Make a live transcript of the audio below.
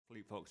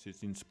Charlie Fox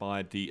has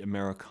inspired the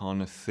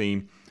Americana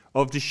theme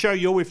of the show.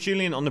 You're with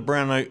Julian on the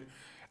Brown Note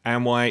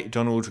and why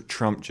Donald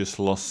Trump just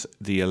lost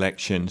the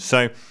election.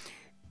 So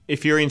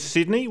if you're in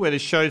Sydney, where the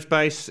show's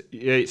based,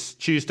 it's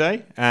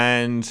Tuesday,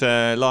 and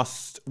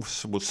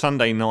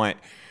Sunday night,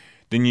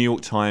 the New York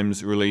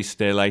Times released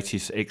their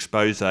latest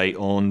expose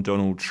on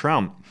Donald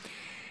Trump.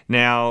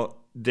 Now,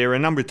 there are a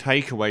number of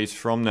takeaways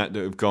from that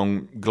have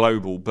gone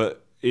global,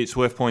 but it's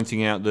worth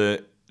pointing out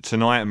that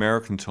tonight,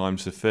 American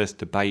time's the first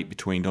debate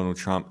between Donald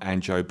Trump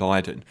and Joe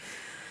Biden.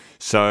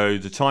 So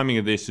the timing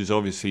of this is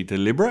obviously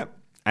deliberate,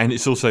 and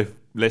it's also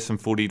less than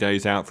 40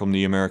 days out from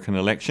the American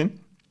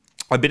election.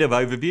 A bit of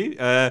overview.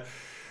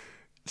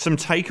 Some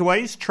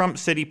takeaways. Trump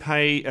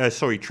paid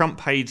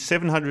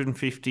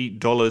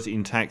 $750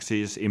 in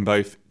taxes in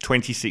both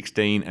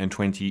 2016 and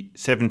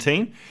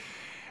 2017,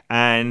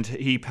 and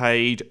he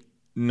paid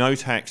no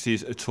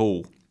taxes at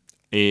all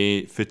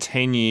for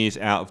 10 years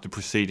out of the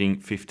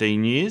preceding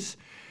 15 years.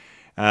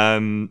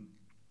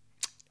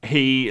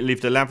 He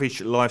lived a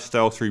lavish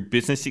lifestyle through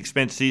business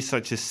expenses,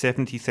 such as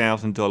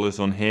 $70,000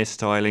 on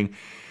hairstyling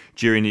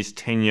during his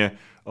tenure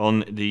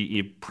on The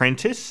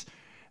Apprentice.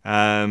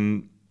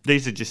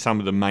 These are just some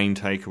of the main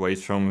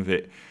takeaways from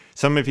it.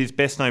 Some of his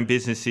best-known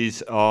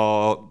businesses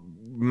are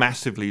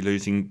massively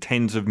losing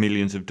tens of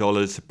millions of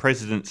dollars. The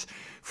president's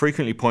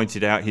frequently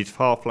pointed out his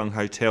far-flung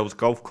hotels,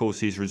 golf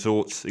courses,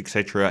 resorts,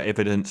 etc.,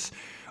 evidence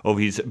of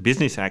his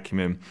business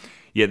acumen.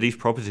 Yet these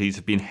properties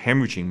have been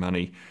hemorrhaging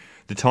money.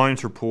 The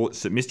Times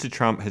reports that Mr.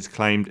 Trump has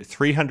claimed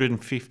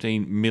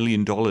 $315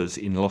 million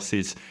in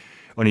losses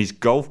on his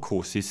golf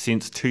courses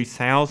since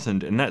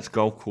 2000, and that's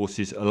golf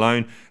courses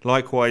alone.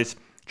 Likewise,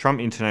 Trump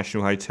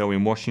International Hotel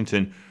in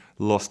Washington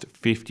lost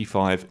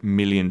 $55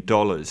 million.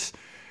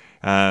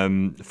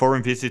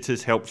 Foreign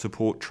visitors help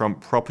support Trump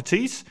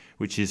properties,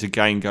 which is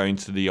again going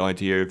to the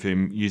idea of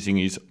him using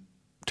his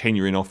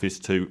tenure in office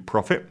to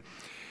profit.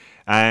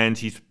 And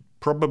he's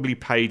probably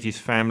paid his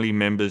family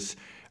members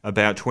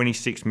about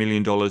 $26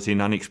 million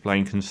in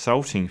unexplained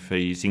consulting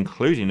fees,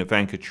 including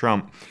Ivanka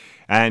Trump.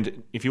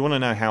 And if you want to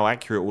know how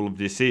accurate all of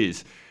this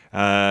is,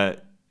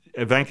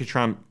 Ivanka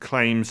Trump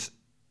claims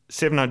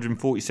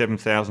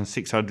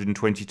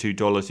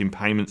 $747,622 in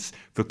payments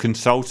for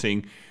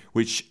consulting,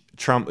 which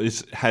Trump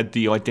has had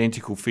the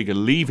identical figure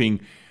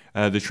leaving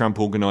the Trump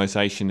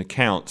Organization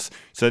accounts.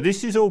 So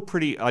this is all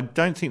pretty... I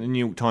don't think the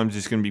New York Times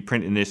is going to be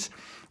printing this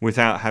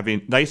without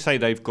having... They say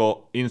they've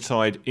got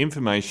inside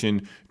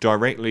information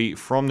directly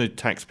from the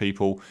tax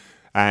people,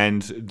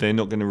 and they're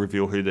not going to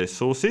reveal who their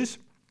source is.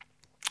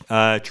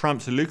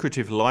 Trump's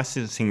lucrative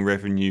licensing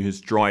revenue has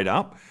dried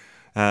up.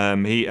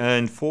 He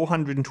earned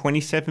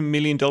 $427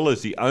 million.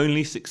 The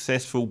only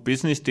successful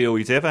business deal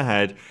he's ever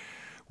had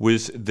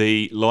was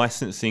the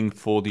licensing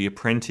for the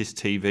Apprentice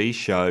TV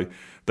show,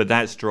 but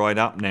that's dried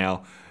up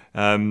now.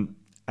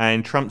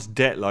 And Trump's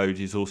debt load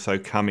is also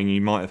coming.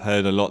 You might have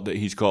heard a lot that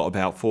he's got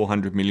about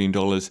 $400 million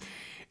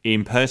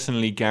in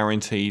personally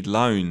guaranteed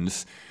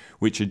loans,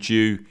 which are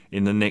due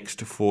in the next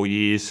 4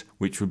 years,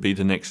 which would be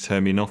the next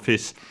term in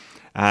office.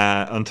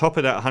 On top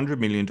of that, $100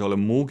 million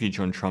mortgage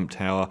on Trump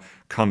Tower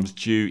comes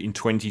due in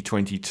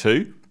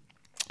 2022.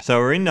 So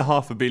we're in the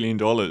 $500 million.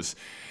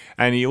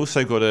 And he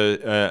also got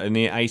a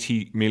near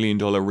 $80 million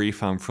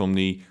refund from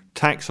the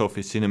tax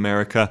office in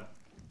America.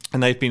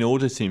 And they've been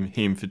auditing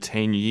him for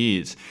 10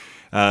 years.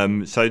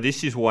 So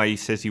this is why he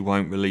says he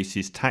won't release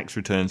his tax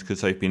returns,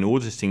 because they've been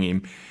auditing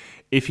him.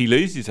 If he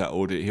loses that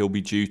audit, he'll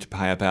be due to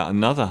pay about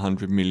another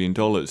 $100 million.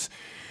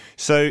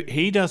 So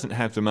he doesn't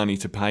have the money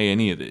to pay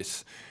any of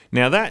this.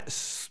 Now,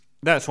 that's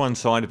one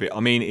side of it.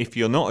 I mean, if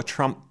you're not a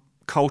Trump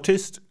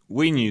cultist,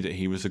 we knew that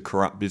he was a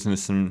corrupt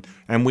businessman,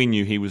 and we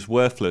knew he was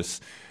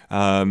worthless.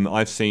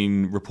 I've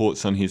seen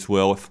reports on his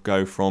wealth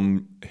go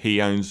from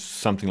he owns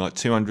something like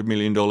 $200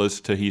 million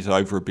to he's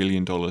over $1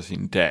 billion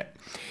in debt.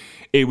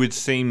 It would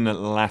seem that the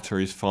latter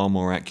is far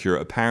more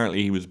accurate.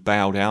 Apparently, he was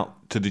bailed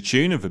out to the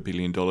tune of $1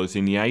 billion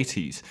in the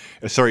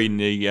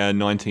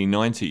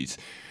 1990s.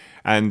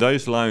 And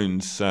those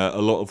loans,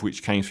 a lot of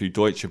which came through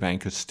Deutsche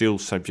Bank, are still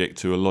subject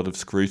to a lot of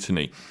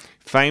scrutiny.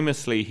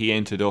 Famously, he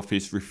entered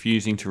office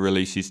refusing to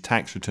release his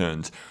tax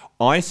returns.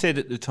 I said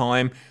at the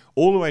time,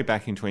 all the way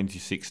back in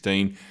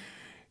 2016,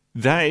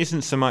 that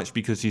isn't so much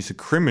because he's a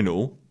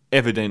criminal,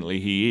 evidently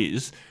he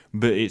is,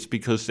 but it's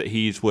because that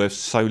he is worth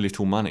so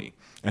little money.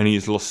 And he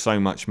has lost so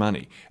much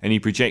money. And he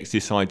projects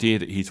this idea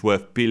that he's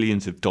worth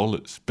billions of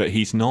dollars, but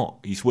he's not.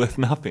 He's worth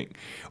nothing.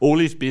 All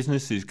his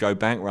businesses go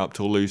bankrupt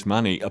or lose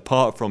money,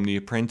 apart from The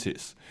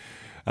Apprentice,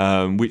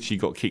 which he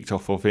got kicked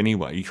off of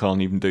anyway. He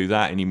can't even do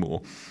that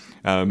anymore.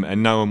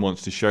 And no one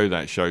wants to show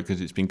that show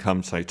because it's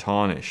become so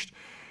tarnished.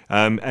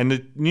 And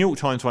the New York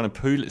Times won a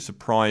Pulitzer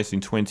Prize in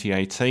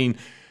 2018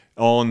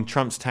 on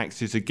Trump's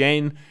taxes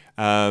again.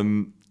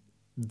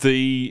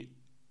 The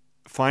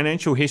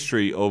financial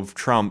history of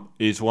Trump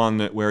is one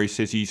where he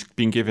says he's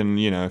been given,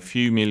 a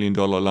few $1 million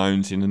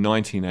loans in the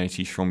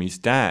 1980s from his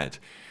dad.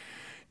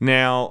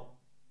 Now,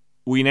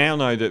 we now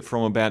know that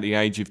from about the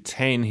age of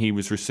 10, he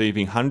was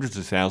receiving hundreds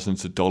of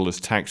thousands of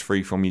dollars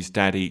tax-free from his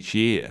dad each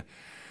year.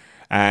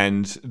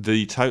 And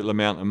the total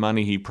amount of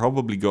money he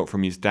probably got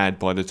from his dad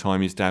by the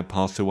time his dad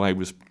passed away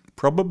was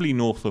probably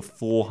north of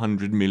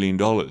 $400 million.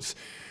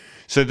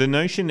 So the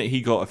notion that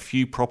he got a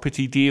few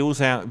property deals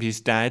out of his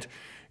dad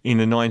in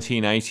the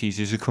 1980s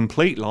is a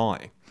complete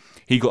lie.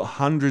 He got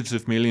hundreds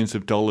of millions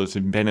of dollars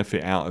in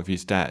benefit out of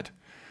his dad,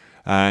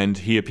 and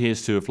he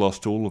appears to have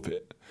lost all of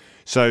it.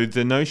 So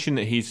the notion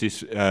that he's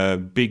this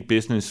big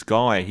business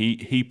guy,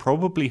 he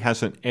probably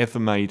hasn't ever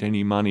made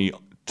any money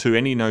to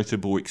any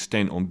notable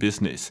extent on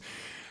business.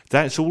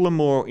 That's all the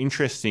more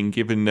interesting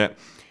given that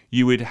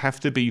you would have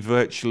to be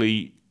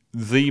virtually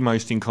the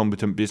most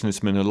incompetent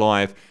businessman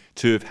alive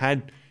to have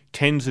had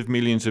tens of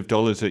millions of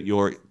dollars at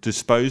your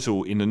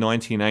disposal in the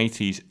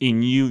 1980s in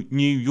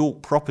New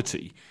York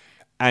property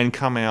and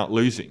come out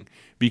losing.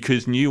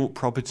 Because New York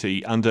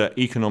property, under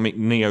economic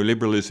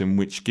neoliberalism,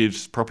 which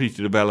gives property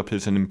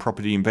developers and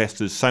property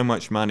investors so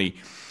much money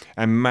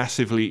and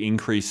massively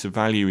increase the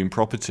value in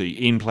property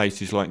in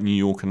places like New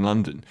York and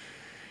London.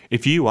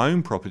 If you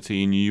own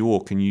property in New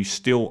York and you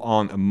still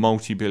aren't a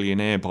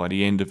multi-billionaire by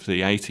the end of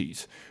the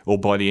 80s or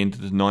by the end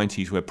of the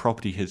 90s, where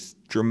property has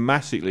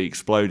dramatically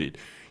exploded,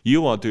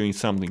 you are doing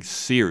something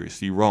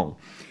seriously wrong.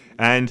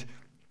 And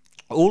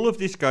all of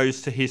this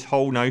goes to his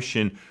whole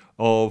notion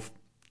of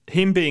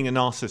him being a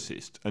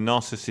narcissist, a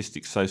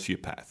narcissistic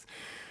sociopath.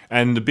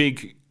 And the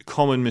big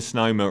common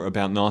misnomer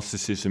about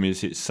narcissism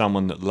is it's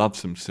someone that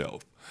loves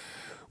himself,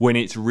 when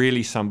it's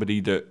really somebody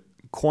that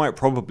quite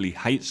probably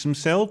hates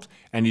themselves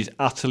and is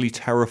utterly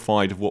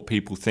terrified of what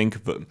people think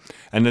of them.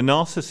 And the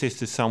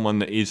narcissist is someone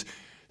that is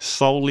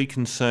solely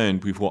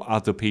concerned with what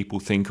other people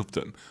think of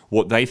them,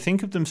 what they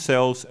think of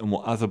themselves and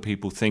what other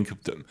people think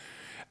of them.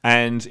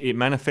 And it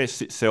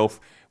manifests itself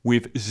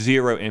with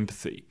zero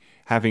empathy,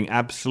 having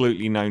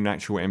absolutely no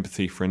natural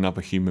empathy for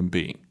another human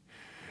being,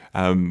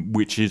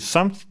 which is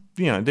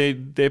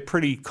they're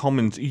pretty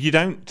common. You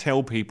don't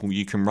tell people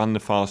you can run the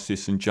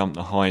fastest and jump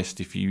the highest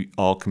if you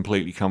are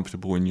completely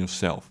comfortable in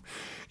yourself.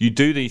 You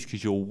do these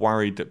because you're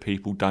worried that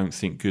people don't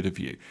think good of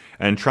you.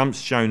 And Trump's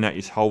shown that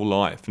his whole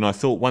life. And I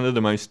thought one of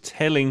the most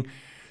telling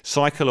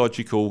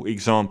psychological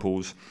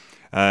examples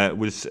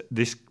was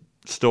this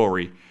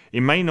story.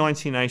 In May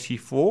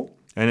 1984,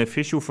 an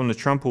official from the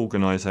Trump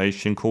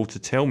Organization called to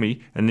tell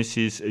me, and this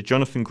is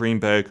Jonathan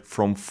Greenberg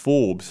from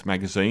Forbes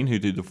magazine, who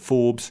did the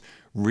Forbes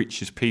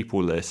richest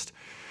people list.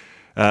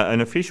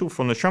 An official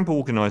from the Trump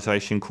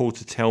Organization called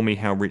to tell me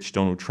how rich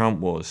Donald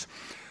Trump was.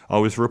 I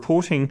was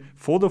reporting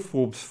for the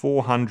Forbes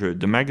 400,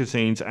 the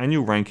magazine's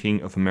annual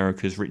ranking of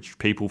America's rich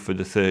people for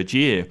the third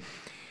year.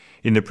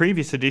 In the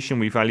previous edition,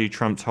 we valued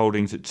Trump's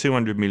holdings at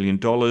 $200 million,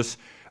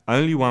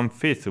 only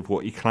 1/5 of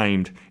what he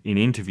claimed in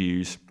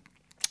interviews.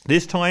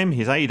 This time,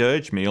 his aide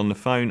urged me on the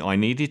phone I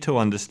needed to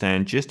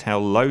understand just how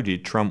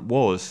loaded Trump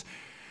was.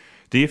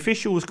 The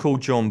official was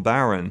called John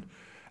Barron,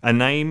 a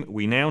name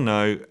we now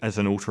know as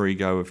an alter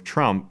ego of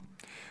Trump.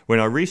 When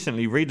I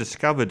recently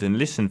rediscovered and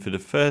listened for the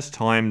first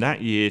time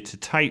that year to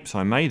tapes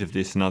I made of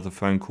this and other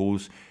phone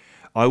calls,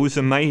 I was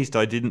amazed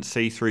I didn't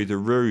see through the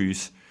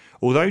ruse.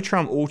 Although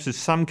Trump altered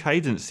some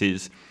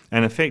cadences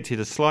and affected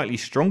a slightly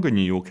stronger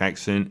New York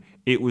accent,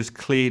 it was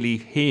clearly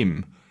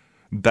him.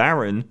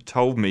 Barron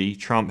told me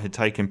Trump had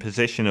taken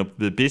possession of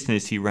the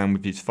business he ran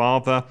with his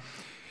father.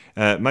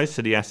 Most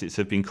of the assets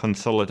have been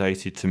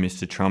consolidated to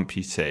Mr. Trump,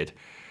 he said.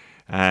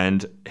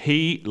 And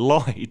he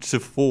lied to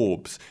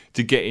Forbes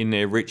to get in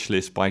their rich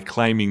list by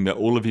claiming that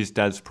all of his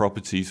dad's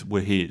properties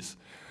were his.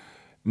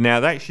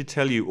 Now, that should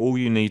tell you all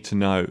you need to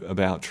know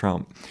about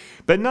Trump.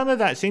 But none of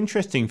that's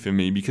interesting for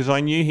me because I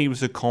knew he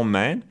was a con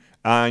man.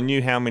 I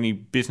knew how many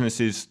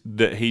businesses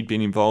that he'd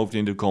been involved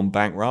in have gone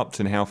bankrupt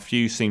and how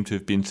few seem to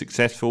have been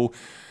successful.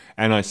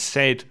 And I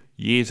said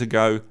years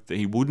ago that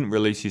he wouldn't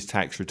release his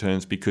tax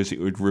returns because it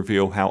would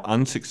reveal how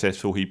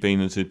unsuccessful he'd been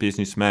as a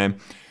businessman.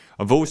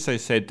 I've also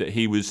said that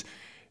he was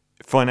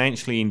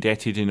financially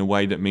indebted in a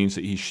way that means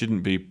that he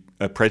shouldn't be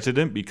a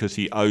president because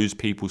he owes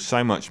people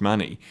so much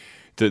money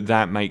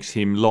that makes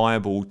him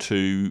liable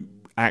to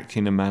act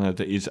in a manner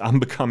that is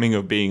unbecoming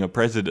of being a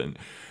president.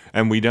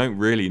 And we don't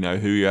really know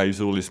who he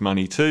owes all this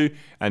money to,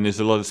 and there's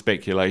a lot of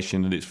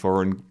speculation that it's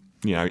foreign,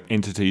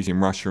 entities in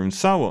Russia and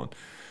so on.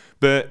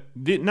 But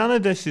none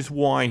of this is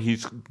why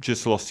he's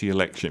just lost the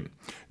election.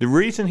 The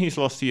reason he's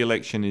lost the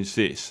election is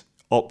this: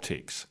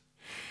 optics.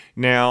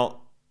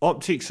 Now,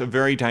 optics are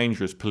very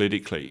dangerous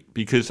politically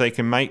because they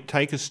can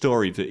take a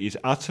story that is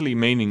utterly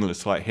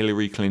meaningless, like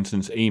Hillary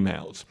Clinton's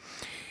emails,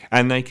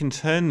 and they can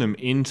turn them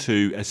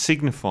into a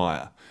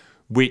signifier,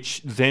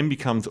 which then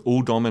becomes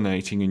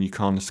all-dominating and you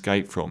can't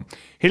escape from.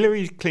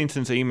 Hillary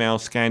Clinton's email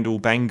scandal,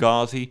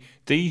 Benghazi,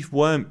 these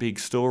weren't big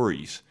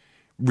stories,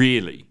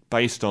 really,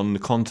 based on the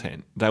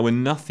content. They were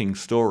nothing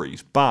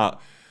stories,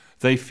 but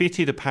they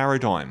fitted a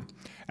paradigm.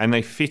 And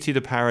they fitted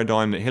a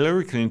paradigm that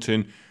Hillary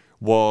Clinton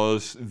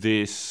was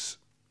this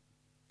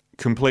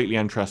completely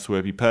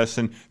untrustworthy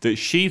person that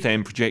she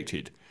then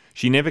projected.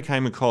 She never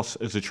came across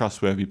as a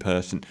trustworthy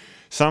person.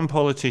 Some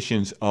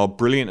politicians are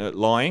brilliant at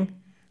lying,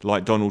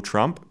 like Donald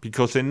Trump,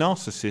 because they're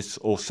narcissists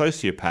or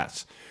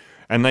sociopaths.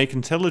 And they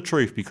can tell the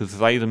truth because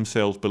they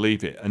themselves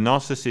believe it. A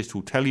narcissist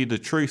will tell you the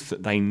truth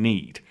that they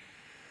need.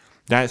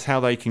 That's how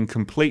they can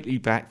completely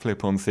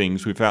backflip on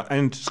things without...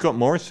 And Scott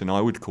Morrison,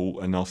 I would call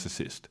a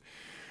narcissist.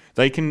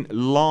 They can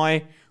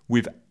lie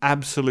with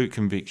absolute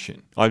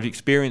conviction. I've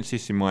experienced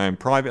this in my own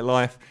private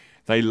life.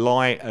 They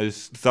lie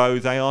as though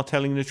they are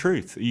telling the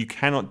truth. You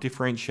cannot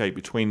differentiate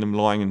between them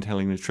lying and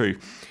telling the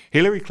truth.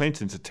 Hillary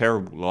Clinton's a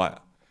terrible liar.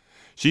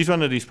 She's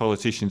one of these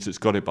politicians that's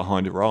got it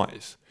behind her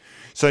eyes.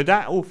 So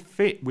that all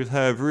fit with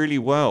her really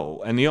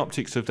well, and the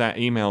optics of that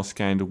email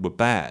scandal were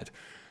bad.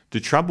 The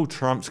trouble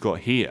Trump's got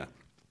here,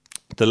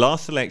 the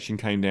last election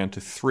came down to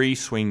 3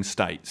 swing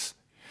states.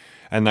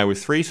 And they were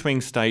 3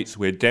 swing states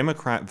where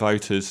Democrat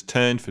voters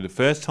turned for the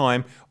first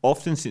time,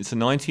 often since the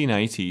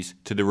 1980s,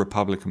 to the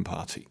Republican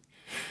Party.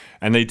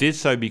 And they did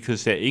so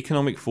because their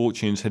economic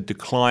fortunes had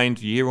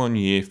declined year on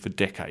year for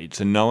decades,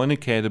 and no one had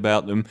cared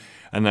about them,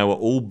 and they were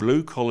all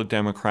blue-collar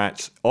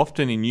Democrats,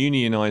 often in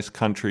unionized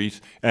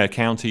counties,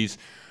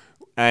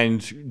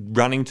 and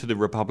running to the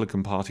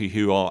Republican Party,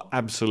 who are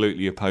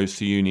absolutely opposed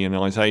to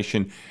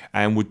unionization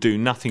and would do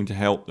nothing to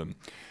help them.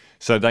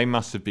 So they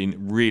must have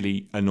been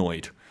really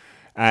annoyed.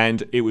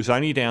 And it was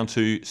only down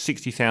to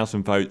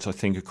 60,000 votes, I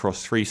think,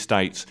 across 3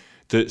 states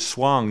that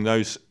swung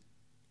those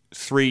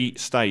 3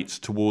 states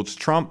towards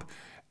Trump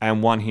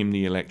and won him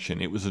the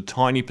election. It was a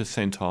tiny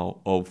percentile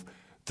of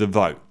the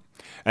vote.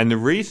 And the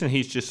reason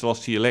he's just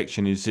lost the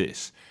election is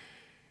this.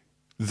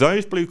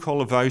 Those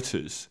blue-collar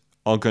voters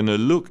are going to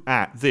look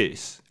at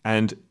this,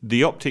 and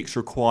the optics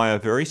require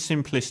very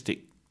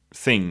simplistic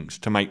things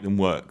to make them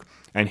work.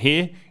 And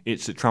here,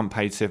 it's that Trump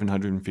paid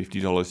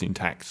 $750 in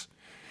tax.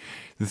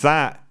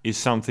 That is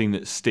something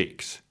that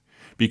sticks,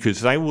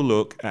 because they will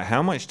look at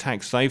how much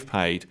tax they've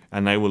paid,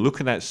 and they will look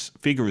at that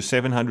figure of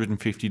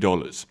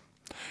 $750.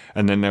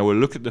 And then they will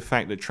look at the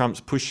fact that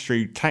Trump's pushed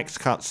through tax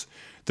cuts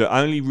that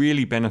only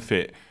really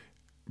benefit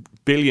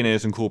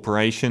billionaires and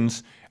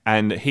corporations,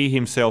 and that he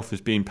himself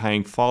has been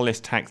paying far less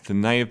tax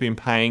than they have been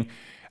paying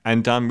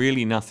and done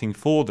really nothing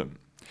for them.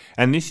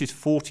 And this is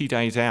 40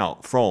 days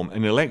out from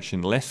an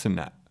election, less than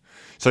that.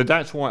 So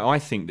that's why I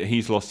think that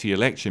he's lost the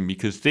election,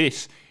 because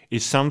this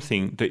is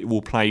something that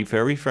will play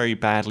very, very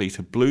badly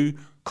to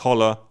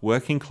blue-collar,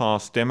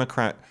 working-class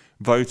Democrat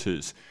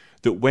voters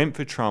that went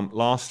for Trump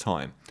last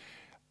time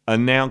are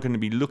now going to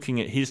be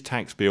looking at his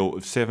tax bill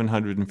of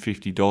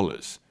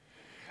 $750,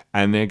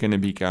 and they're going to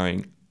be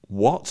going,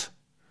 what?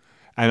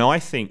 And I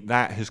think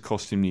that has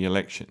cost him the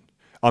election.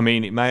 I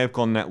mean, it may have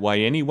gone that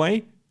way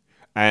anyway,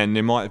 and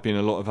there might have been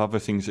a lot of other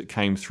things that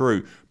came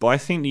through, but I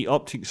think the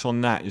optics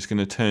on that is going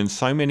to turn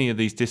so many of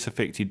these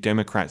disaffected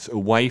Democrats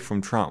away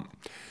from Trump,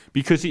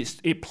 because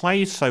it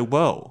plays so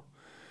well.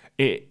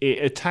 It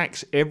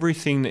attacks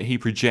everything that he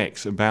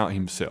projects about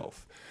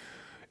himself.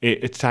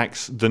 It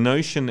attacks the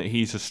notion that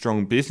he's a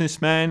strong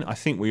businessman. I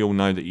think we all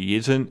know that he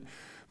isn't,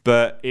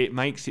 but it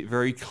makes it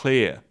very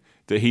clear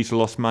that he's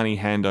lost money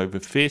hand over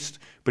fist,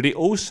 but it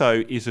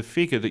also is a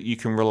figure that you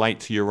can relate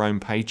to your own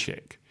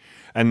paycheck.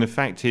 And the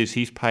fact is,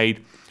 he's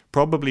paid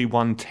probably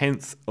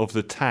 1/10 of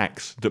the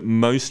tax that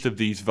most of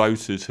these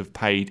voters have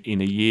paid in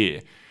a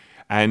year.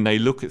 And they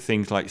look at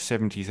things like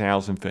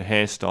 $70,000 for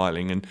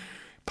hairstyling and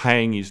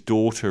paying his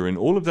daughter and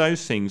all of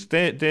those things.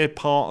 They're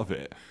part of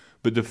it.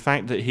 But the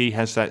fact that he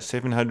has that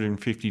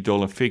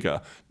 $750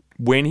 figure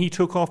when he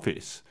took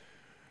office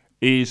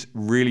is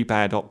really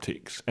bad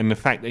optics. And the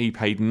fact that he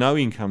paid no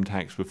income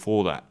tax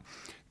before that.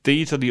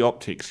 These are the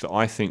optics that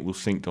I think will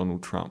sink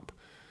Donald Trump.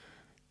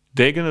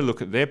 They're going to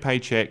look at their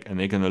paycheck and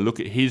they're going to look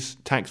at his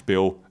tax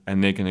bill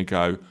and they're going to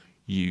go,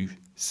 you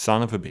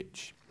son of a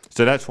bitch.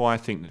 So that's why I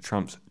think that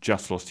Trump's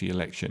just lost the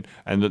election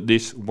and that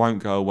this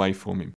won't go away from him.